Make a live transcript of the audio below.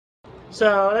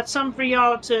So that's something for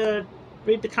y'all to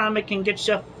read the comic and get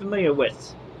yourself familiar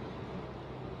with.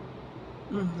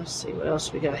 Let's see what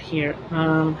else we got here.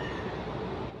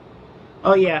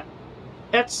 Oh yeah,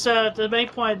 that's the main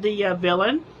point of the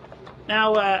villain.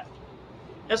 Now,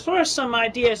 as far as some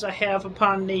ideas I have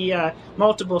upon the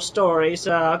multiple stories,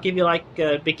 I'll give you like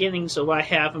beginnings of what I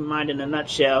have in mind in a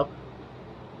nutshell.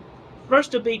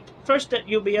 First that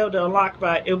you'll be able to unlock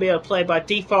you'll be able to play by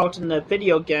default in the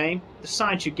video game, the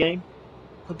Sonichu game,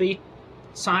 will be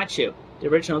Sonichu, the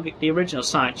original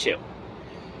Sonichu.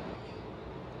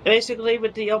 Basically,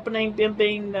 with the opening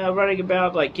being running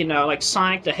about like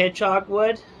Sonic the Hedgehog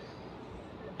would,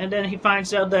 and then he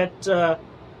finds out that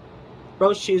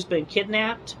Roshu's been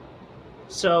kidnapped.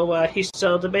 So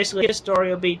basically his story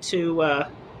will be to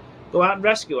go out and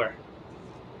rescue her.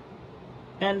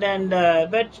 And then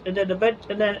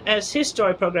as his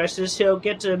story progresses, he'll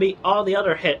get to meet all the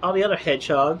other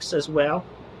hedgehogs as well.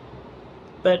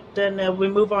 But then we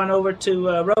move on over to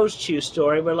Rosechu's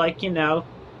story, where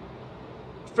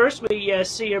first we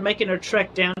see her making her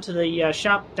trek down to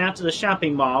the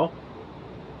shopping mall,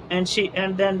 and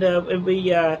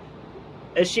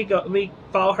we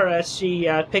follow her as she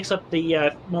picks up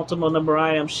the multiple number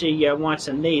items she wants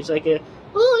and needs. Like, ooh,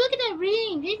 look at that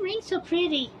ring! That ring's so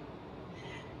pretty.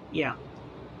 Yeah.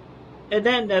 And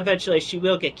then eventually she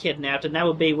will get kidnapped, and that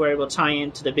will be where it will tie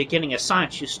into the beginning of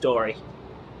Sonichu's story.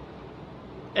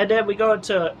 And then we go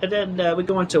into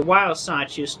Wild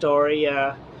Sonichu's story.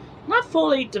 Not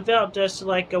fully developed as to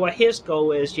what his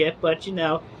goal is yet, but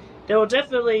there will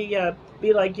definitely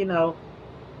be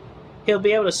he'll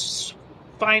be able to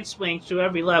vine swing through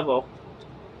every level.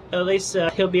 At least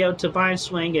he'll be able to vine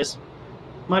swing as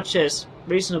much as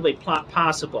reasonably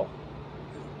possible.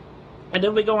 And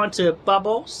then we go on to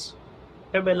Bubbles.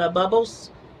 Everybody love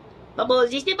Bubbles?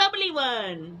 Bubbles is the bubbly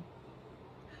one!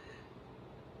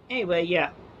 Anyway,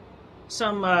 yeah.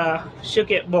 She'll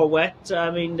get more wet.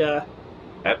 All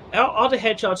the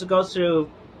hedgehogs will go through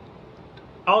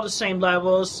all the same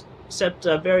levels, except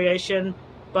variation.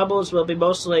 Bubbles will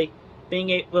mostly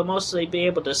be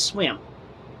able to swim.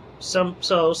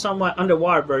 Somewhat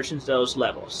underwater versions of those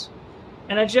levels.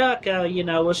 And a Juck,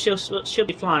 she'll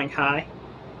be flying high,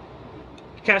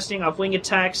 casting off wing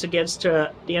attacks against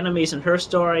the enemies in her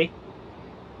story.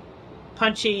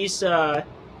 Punchy's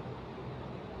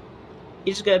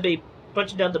he's gonna be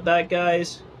punching down the bad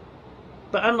guys,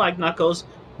 but unlike Knuckles,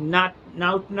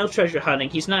 no treasure hunting.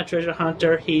 He's not a treasure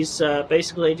hunter. He's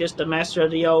basically just a master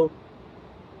of the old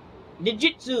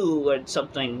ninjutsu or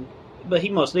something. But he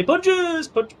mostly punches,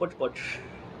 punch.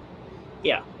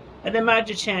 Yeah. And then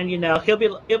Magic-chan,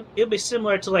 he'll be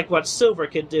similar to what Silver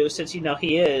could do, since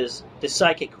he is the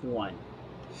psychic one.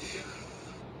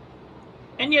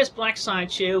 And yes, Black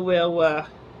Sonichu will,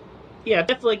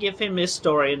 definitely give him his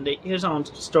story and his own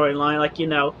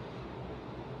storyline.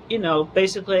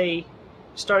 Basically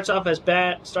starts off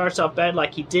bad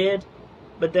like he did,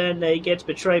 but then he gets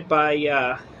betrayed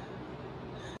by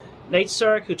Nate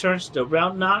Cirque, who turns to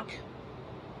Round Knock.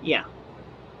 Yeah.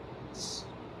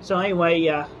 So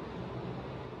anyway,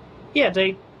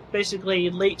 they basically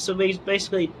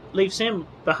leaves him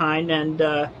behind and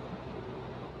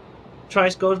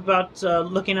goes about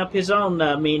looking up his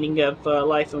own meaning of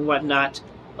life and whatnot,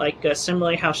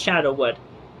 similarly how Shadow would.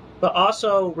 But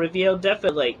also revealed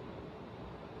definitely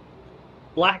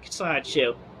Black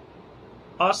Sonichu.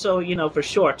 Also, for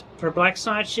short, for Black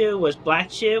Sonichu was Black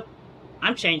Chew.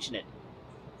 I'm changing it.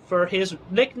 For his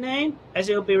nickname, as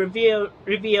it will be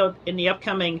revealed in the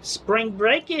upcoming Spring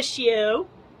Break issue.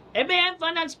 Everybody have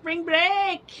fun on Spring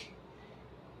Break!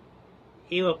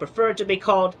 He will prefer to be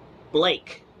called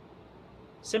Blake.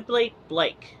 Simply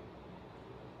Blake.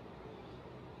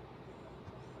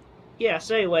 Yeah,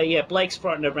 so anyway, Blake's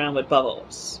farting around with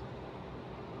Bubbles.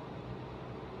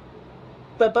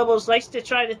 But Bubbles likes to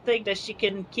try to think that she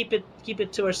can keep it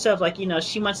to herself.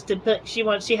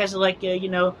 She has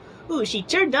ooh, she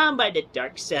turned on by the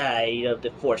dark side of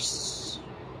the Force.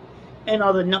 And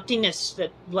all the nuttiness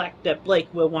that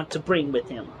Blake will want to bring with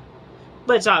him.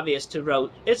 But it's obvious to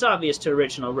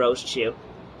original Rosechu.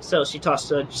 So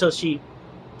she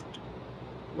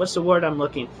what's the word I'm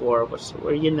looking for? What's the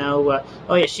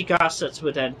word, she gossips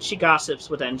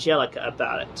with Angelica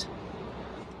about it.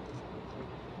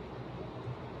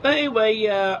 But anyway,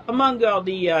 among all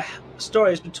the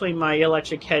stories between my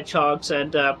electric hedgehogs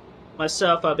and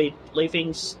myself, I'll be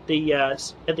leaving at the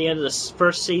end of this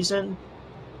first season.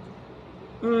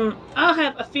 I'll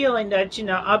have a feeling that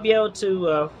I'll be able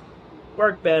to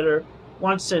work better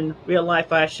once in real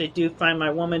life I actually do find my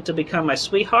woman to become my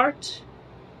sweetheart.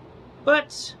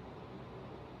 But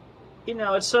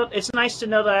it's nice to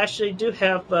know that I actually do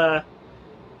have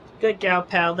good gal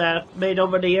pal that I made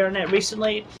over the internet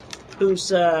recently,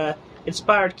 whose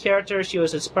inspired character, she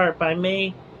was inspired by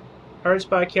me. Her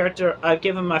inspired character, I've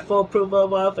given my full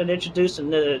approval of and introduced in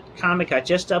the comic I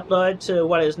just uploaded to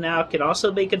what is now can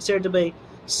also be considered to be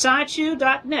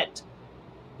Sonichu.net.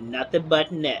 Nothing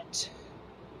but net.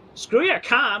 Screw your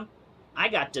com. I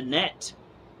got the net.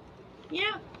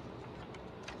 Yeah.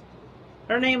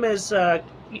 Her name is, her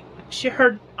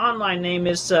online name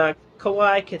is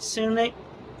Kawaii Kitsune.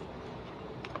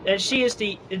 And she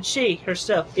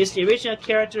herself is the original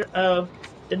character of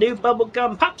the new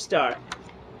bubblegum pop star.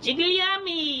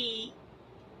 Jigglyami!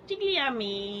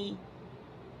 Jigglyami!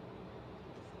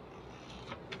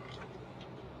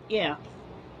 Yeah.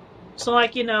 So,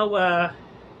 like, it's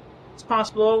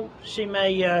possible she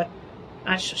may,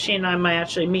 she and I might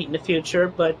actually meet in the future,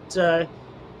 but,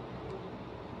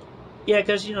 yeah,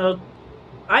 because,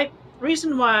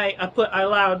 reason why I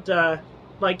allowed,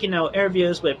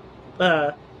 interviews with,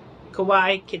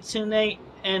 Kawaii Kitsune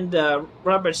and,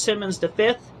 Robert Simmons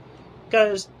V,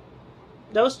 because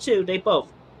those two, they both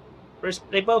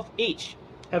each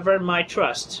have earned my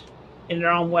trust in their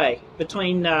own way.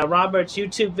 Between Robert's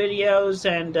YouTube videos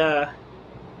and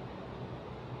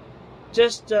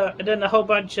and then a whole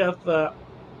bunch of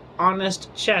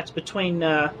honest chats between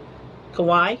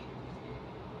Kawaii.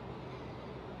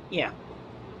 Yeah.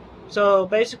 So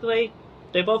basically,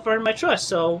 they both earned my trust.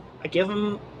 So I give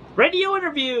them radio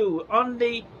interview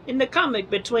in the comic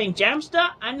between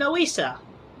Jamsta and Noisa.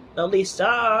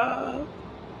 Lisa.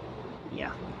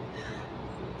 Yeah.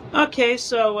 Okay,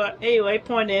 so anyway,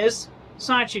 point is,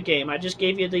 Sonichu game. I just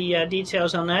gave you the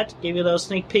details on that. Gave you a little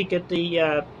sneak peek at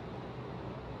the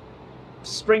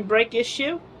spring break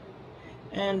issue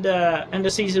and the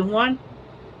season 1.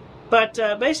 But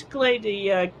basically,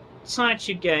 the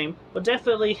Sonichu game will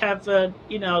definitely have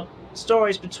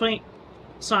stories between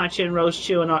Sonichu and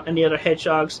Rosechu and the other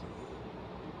hedgehogs.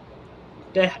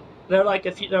 They're like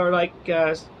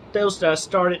they'll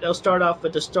start off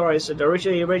with the stories that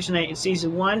originally originate in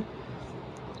season 1.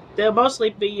 They'll mostly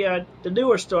be the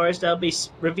newer stories that'll be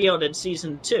revealed in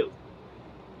season 2.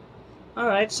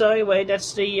 Alright, so anyway,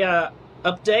 that's the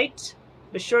update.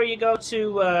 Be sure you go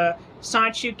to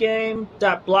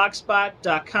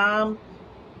SonichuGame.blogspot.com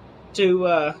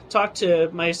to talk to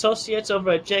my associates over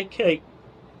at JK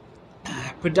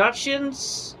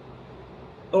Productions,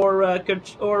 or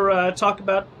talk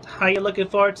about how you're looking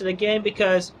forward to the game,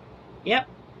 because, yep,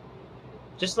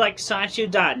 just like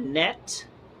Sonichu.net,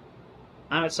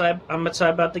 I'm excited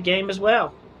about the game as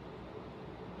well.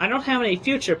 I don't have any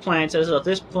future plans as of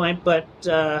this point, but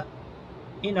I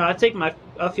think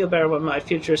I'll feel better with my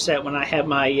future set when I have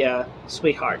my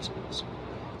sweetheart.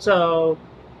 So,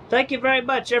 thank you very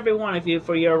much, every one of you,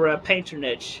 for your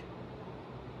patronage.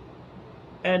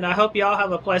 And I hope you all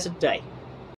have a pleasant day.